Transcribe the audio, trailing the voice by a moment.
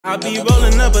I be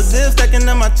rolling up a zip, stacking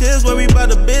up my chips, worry about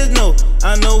the biz, no.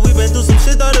 I know we been through some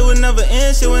shit, thought it would never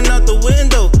end, shit went out the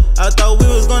window. I thought we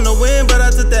was gonna win, but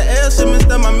I took that L, shit messed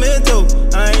up my mental.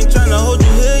 I ain't tryna hold you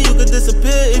here, you could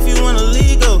disappear if you wanna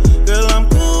leave, go. Girl, I'm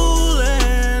cool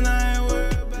and I ain't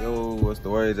worried about. Yo, what's the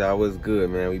word, y'all? What's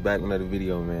good, man? We back with another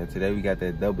video, man. Today we got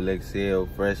that XXL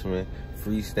freshman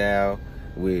freestyle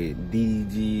with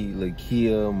DDG,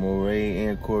 Lakeyah, Morray,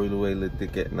 and Corey the way look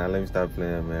thick at. Now let me stop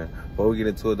playing, man. Before we get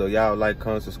into it though, y'all like,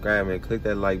 comment, subscribe, man. Click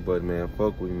that like button, man.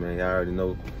 Fuck with me, man. Y'all already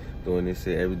know doing this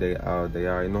shit every day, all day.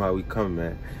 Y'all already know how we come,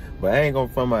 man. But I ain't gonna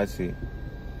front my shit.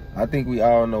 I think we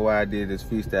all know why I did this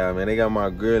freestyle, man. They got my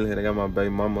girl here, they got my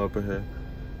baby mama up in here.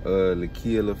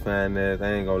 Lakeyah look fine ass.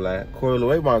 I ain't gonna lie. Corey the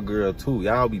way my girl too.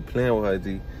 Y'all be playing with her,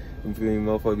 G. You feel me?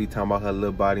 Motherfucker be talking about her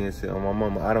little body and shit. On my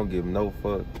mama, I don't give no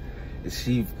fuck.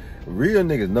 She, real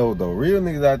niggas know though. Real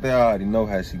niggas out there already know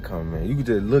how she come, man. You can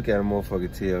just look at a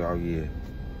motherfucker, tell, oh yeah,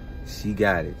 she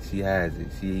got it. She has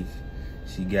it. She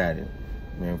got it,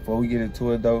 man. Before we get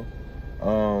into it though,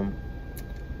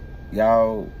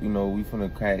 y'all, you know, we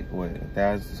finna crack what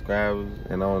 1,000 subscribers,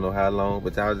 and I don't know how long,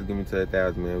 but y'all just give me to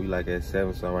 1,000, man. We like at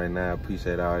 7, so right now I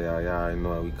appreciate all y'all. Y'all already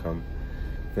know how we come.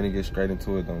 Finna get straight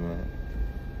into it though, man.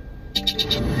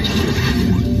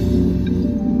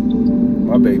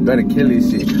 My baby better kill this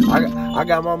shit. I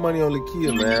got my money on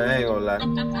Lakeyah, man. I ain't gonna lie.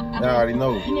 Y'all already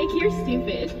know. Nick, you're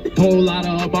stupid. Whole lot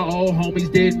of my old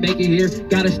homies did make it here.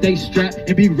 Gotta stay strapped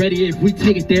and be ready if we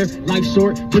take it there. Life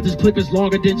short, but this clip is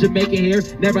longer than Jamaican here.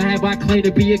 Never have I claimed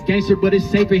to be a gangster, but it's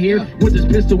safer here. With this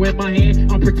pistol in my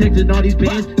hand, I'm protecting all these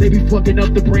bands. They be fucking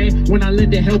up the brand when I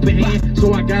lend a helping hand.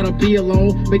 So I gotta be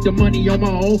alone, make the money on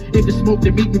my own. If it's smoke,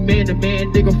 then meet me man to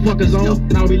man, nigga fuckers on.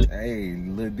 Now we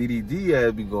DDG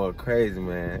ass be going crazy,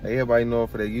 man. Everybody know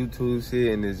for that YouTube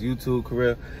shit and his YouTube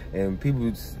career, and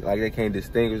people like they can't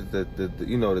distinguish the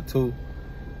you know, the two,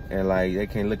 and like they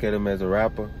can't look at him as a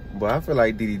rapper. But I feel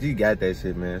like DDG got that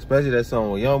shit, man. Especially that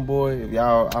song with Young Boy. If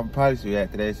y'all, I'm probably should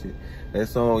react to that shit. That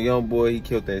song with Young Boy, he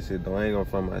killed that shit though. I ain't gonna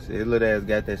front my shit. His little ass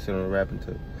got that shit on the rapping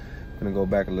too. Gonna go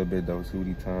back a little bit though, see what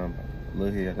he talking about.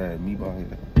 Look here, that me ball here.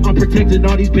 I'm protecting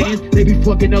all these bands, they be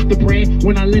fucking up the brand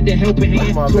when I lend a helping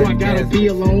hand. So I gotta be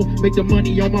alone, make the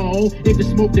money on my own. If it's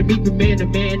smoke, then meet me man to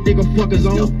man, nigga fuckers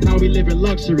on. Now we live in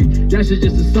luxury, that's just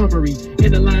a summary.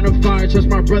 In the line of fire, trust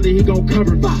my brother, he gon'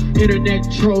 cover me. Internet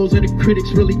trolls and the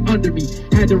critics really under me.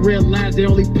 Had to realize they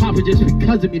only poppin' just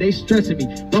because of me, they stressing me.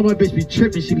 But my bitch be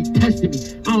tripping, she be testing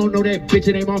me. I don't know that bitch,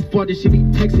 it ain't my fault that she be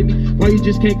texting me. Why you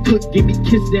just can't cook, give me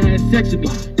kisses and have sex with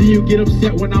me? Do you get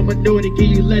upset when I'ma do it and give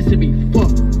you less of me? Fuck.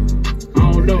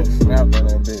 I don't know.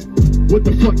 What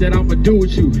the fuck that I'ma do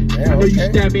with you? Yeah, I know you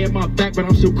stabbed me in my back, but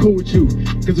I'm still cool with you.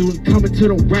 Cause when it coming to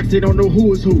the raps, they don't know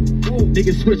who is who.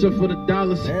 Niggas switch up for the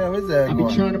dollars. Damn, what's that? I be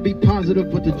trying to be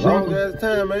positive, but the drama,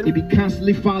 they be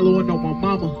constantly following on my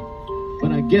mama.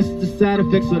 But I guess it's the side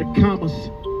effects of the commas.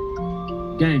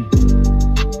 Gang.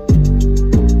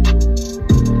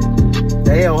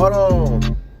 Damn, hold on.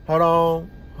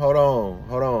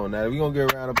 Now we gonna give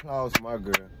a round of applause for my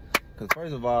girl. Cause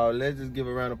first of all, let's just give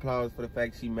a round of applause for the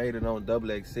fact she made it on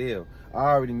XXL. I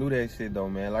already knew that shit though,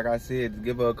 man. Like I said,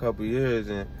 give her a couple years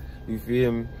and you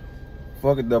feel me?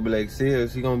 Fuck a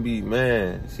XXL, she gonna be,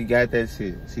 man, she got that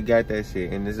shit. She got that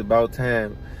shit. And it's about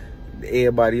time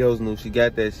everybody else knew she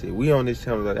got that shit. We on this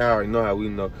channel, like, I already know how we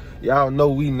know. Y'all know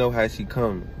we know how she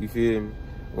coming. You feel me?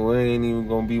 Well, it ain't even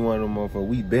gonna be one of them motherfuckers.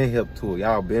 We been hip to it.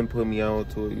 Y'all been putting me on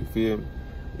to it, you feel me?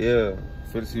 Yeah.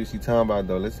 Finna see what she talking about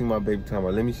though. Let's see my baby talking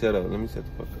about. Let me shut up. Let me shut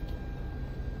the fuck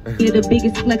up. You're the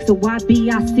biggest flex of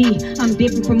YBIC. I'm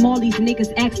different from all these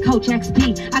niggas, ask Coach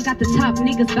XP. I got the top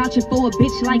niggas vouching for a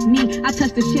bitch like me. I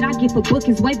touch the shit I get for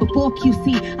bookings way before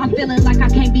QC. I'm feeling like I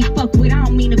can't be fucked with, I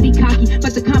don't mean to be cocky,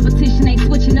 but the competition ain't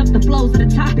switching up the flows of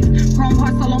the topics. Chrome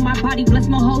hearts all on my body, bless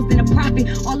more hoes than a profit.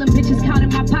 All them bitches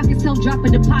counting my pockets, so drop a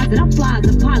deposit. I'm fly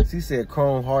as a pilot. She said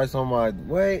chrome hearts on my,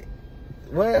 wait,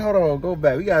 hold on, go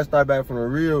back. We gotta start back from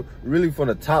the really from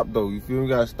the top though, you feel me? We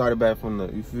gotta start it back from the,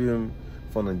 you feel me?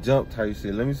 From the jump type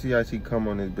shit. Let me see how she come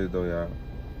on this bitch though, y'all.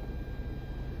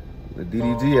 The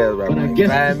DDG ass right now.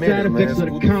 5 minutes, man.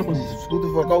 Scoot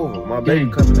the fuck over. My baby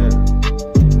coming in.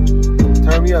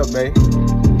 Turn me up, babe.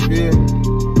 You feel me?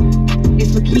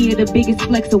 It's Lakeyah, the biggest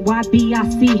flex of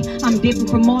YBIC. I'm different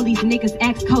from all these niggas,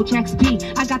 ask Coach XP.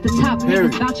 I got the top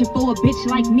niggas vouching for a bitch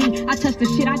like me. I touch the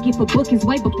shit I get for bookings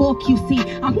way before QC.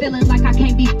 I'm feeling like I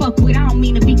can't be fucked with, I don't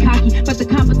mean to be cocky, but the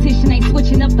competition ain't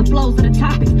switching up the flows of the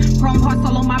topics. Chrome hearts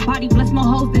all on my body, bless more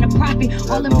hoes than a profit.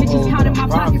 All them bitches counting my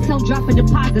pockets, so drop a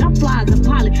deposit. I'm fly as a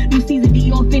pilot. New season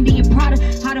Dior, Fendi, and Prada.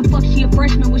 How the fuck she a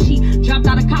freshman when she dropped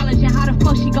out of college. And how the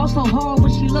fuck she go so hard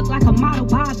when she look like a model?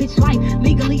 Buy a bitch life.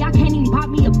 Legally, I can't even buy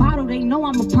me a bottle. They know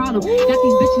I'm a problem. Got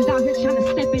these bitches out here trying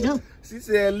to step it up. She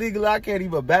said legally, I can't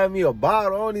even buy me a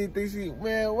bottle. I don't even think she,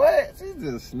 man, what? She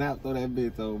just snapped on that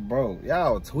bitch, though, bro.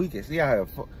 Y'all tweaking. See how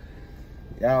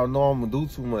y'all know I'm gonna do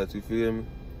too much, you feel me?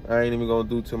 I ain't even gonna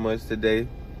do too much today.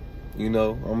 You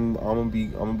know, I'm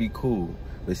gonna be cool.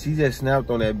 But she just snapped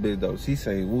on that bitch though. She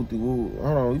say woo woo.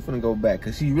 Hold on, we finna go back.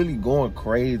 Cause she really going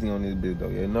crazy on this bitch though,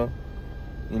 you know?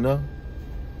 You know?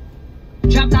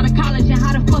 Dropped out of college and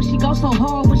how the fuck she go so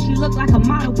hard when she look like a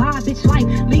model? Buy a bitch life.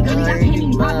 Legally, I can't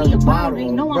even buy me a bottle. They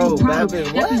know I'm a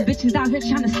problem. Got these bitches out here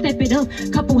trying to step it up.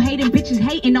 Couple hating bitches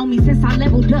hating on me since I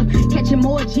leveled up. Catching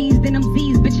more G's than them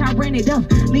Z's, bitch, I ran it up.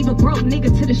 Leave a broke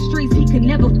nigga to the streets, he could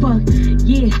never fuck.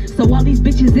 Yeah, so all these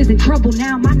bitches is in trouble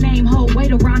now. My name hold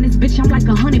weight around this bitch, I'm like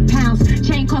 100 pounds.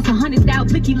 Chain cost 100,000,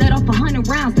 Blicky let off 100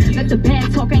 rounds. Let the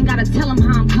bag talk, ain't gotta tell him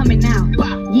how I'm coming now.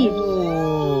 Yeah.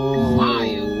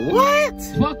 What?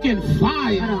 Fucking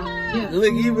fire. Yeah.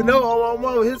 Look, even though on my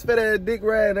mama, his fat ass dick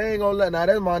rag, they ain't gonna let. Nah,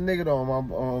 that's my nigga though,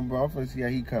 bro. I'm finna see how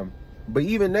he coming. But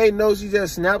even they know she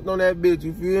just snapped on that bitch,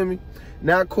 you feel me?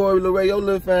 Now, Corey, Leray, your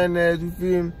little fan ass, you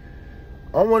feel me?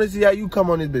 I wanna see how you come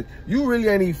on this bitch. You really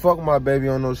ain't even fuck my baby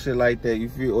on no shit like that, you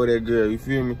feel? Or that girl, you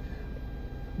feel me?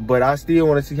 But I still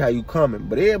wanna see how you coming.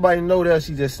 But everybody know that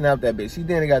she just snapped that bitch. She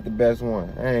didn't got the best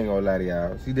one. I ain't gonna lie to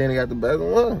y'all. She didn't got the best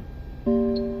one.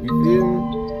 You feel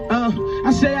me?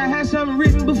 I say I had something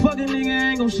written, but fucking nigga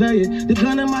ain't gon' say it. The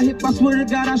gun in my hip, I swear to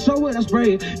God, I show it, I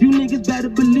spray it. You niggas better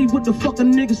believe what the fuck a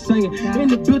nigga saying. In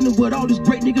the building with all this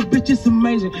great niggas, bitch, it's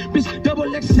amazing. Bitch,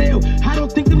 XXL, I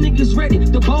don't think them niggas ready.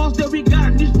 The balls that we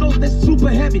got, these flows that's super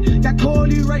heavy. Got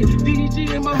Leray,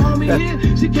 DDG and my homie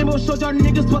here. She came on show y'all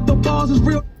niggas, but the balls is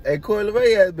real. Hey,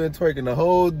 Leray has been twerking the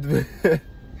whole...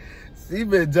 He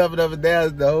been jumping up and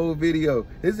down the whole video.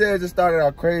 His ass just started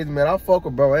out crazy, man. I fuck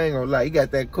with bro. I ain't gonna lie. He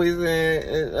got that quicksand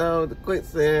and the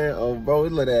quicksand. Oh, bro,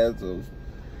 his little ass too.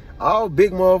 All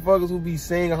big motherfuckers who be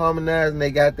singing, harmonizing, they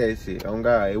got that shit. On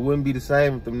God, it wouldn't be the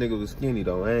same if them niggas was skinny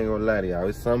though. I ain't gonna lie to y'all.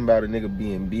 It's something about a nigga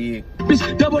being big. Bitch,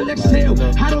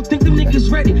 XXL. I don't think them niggas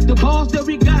ready. The balls that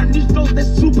we got, these flows that's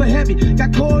super heavy.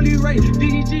 Got Leray,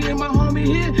 DDG and my homie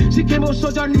here. She came on show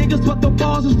y'all niggas, but the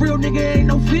balls is real, nigga, ain't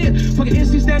no fear. Fucking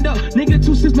NC stand up, nigga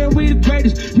 2-6, man, we the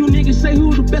greatest. You niggas say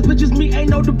who the best, but just me,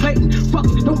 ain't no debating. Fuck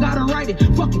it, don't gotta write it.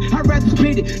 Fuck it, I'd rather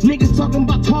spit it. Niggas talking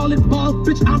about toilet balls,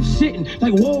 bitch, I'm shitting.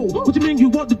 Like, whoa, what you mean you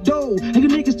want the dough? And you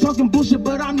niggas talking bullshit,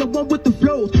 but I'm the one with the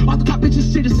flows. All the top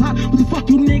bitches shit is hot, what the fuck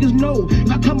you niggas know? If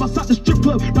I come outside the strip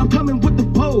club, I'm coming with the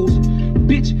pose,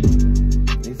 bitch.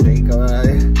 They say, come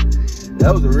on.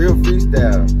 That was a real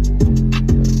freestyle.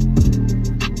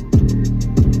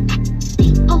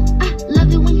 Oh, I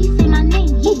love it when he say my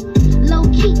name, yeah. Low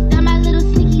key, that my little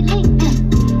sneaky link,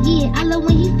 yeah. I love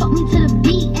when he fuck me to the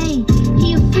beat,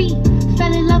 he a freak,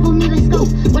 fell in love with me, let's go.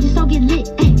 Watch this all get lit,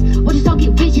 watch this all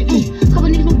get rich, couple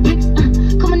niggas with bricks,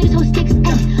 couple niggas hold sticks,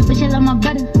 bitch, I love my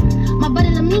butter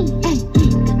love me,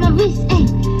 my wrist,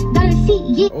 gotta see,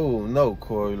 yeah. Oh no,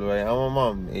 Corey, Leray, I'm a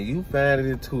mom, and you found it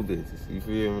in two bitches. You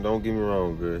feel me? Don't get me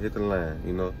wrong, girl. Hit the line,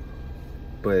 you know.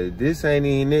 But this ain't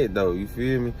even it though. You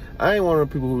feel me? I ain't one of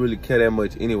the people who really care that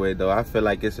much anyway though. I feel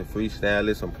like it's a freestyle.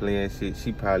 It's some playing shit.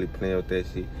 She probably playing with that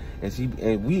shit,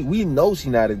 and we know she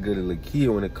not as good as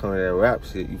Lakeyah when it comes to that rap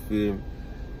shit. You feel me?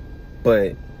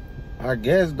 But I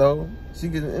guess though she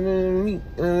gets bro.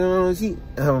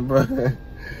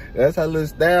 That's her little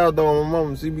style though. My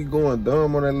mama, she be going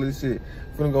dumb on that little shit.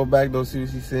 Finna go back though, see what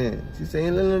she's saying. She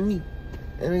saying little me.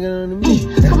 And they got on me.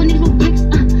 Couple niggas with bricks,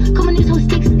 couple niggas hold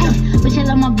sticks, bitch, I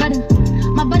love my butter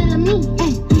love me,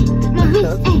 my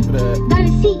wrist, gotta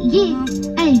see, yeah,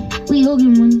 we all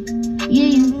get money,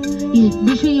 yeah,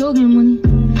 bitch, we all get money,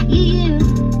 yeah,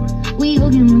 we all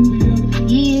get money,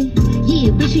 yeah,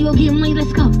 bitch, we all get money,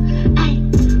 let's go,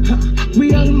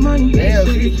 we all the money, damn,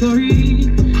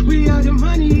 we all the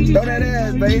money, throw that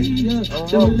ass, baby.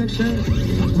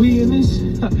 We in this.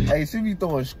 Hey, she be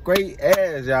throwing straight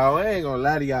ass, y'all. I ain't gonna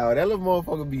lie to y'all. That little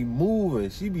motherfucker be moving.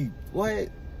 She be, what?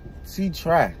 She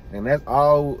try. And that's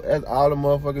all the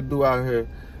motherfucker do out here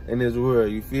in this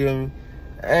world. You feel me?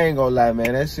 I ain't gonna lie,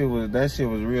 man. That shit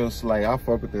was real slight. I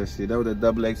fuck with that shit. That was a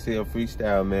XXL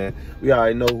freestyle, man. We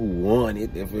already know who won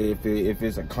it. If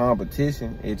it's a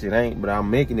competition, it ain't, but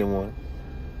I'm making it one.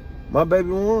 My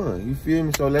baby won. You feel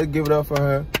me? So let's give it up for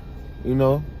her. You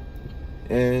know?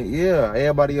 And yeah,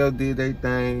 everybody else did their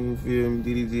thing, you feel me?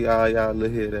 DDG, all y'all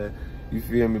look here that, you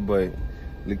feel me? But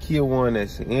Lakeyah won that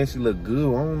shit, and she look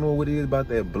good. I don't know what it is about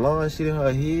that blonde shit in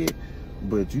her head,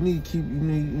 But you need to keep,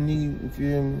 you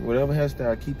feel me? Whatever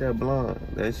hairstyle, keep that blonde.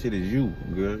 That shit is you,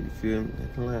 girl. You feel me?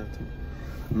 That's the line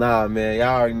too. Nah, man,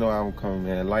 y'all already know how I'm coming,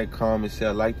 man. Like, comment,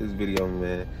 share, like this video,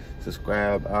 man.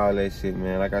 Subscribe, all that shit,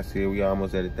 man. Like I said, we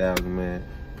almost at 1,000, man.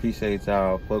 Appreciate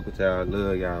y'all, fuck with y'all,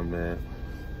 love y'all, man.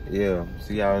 Yeah,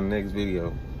 see y'all in the next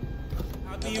video.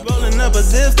 I be rolling up a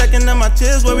zip, stacking up my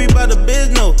chips, worry about the biz,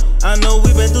 no. I know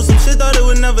we been through some shit, thought it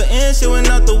would never end, shit went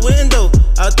out the window.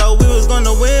 I thought we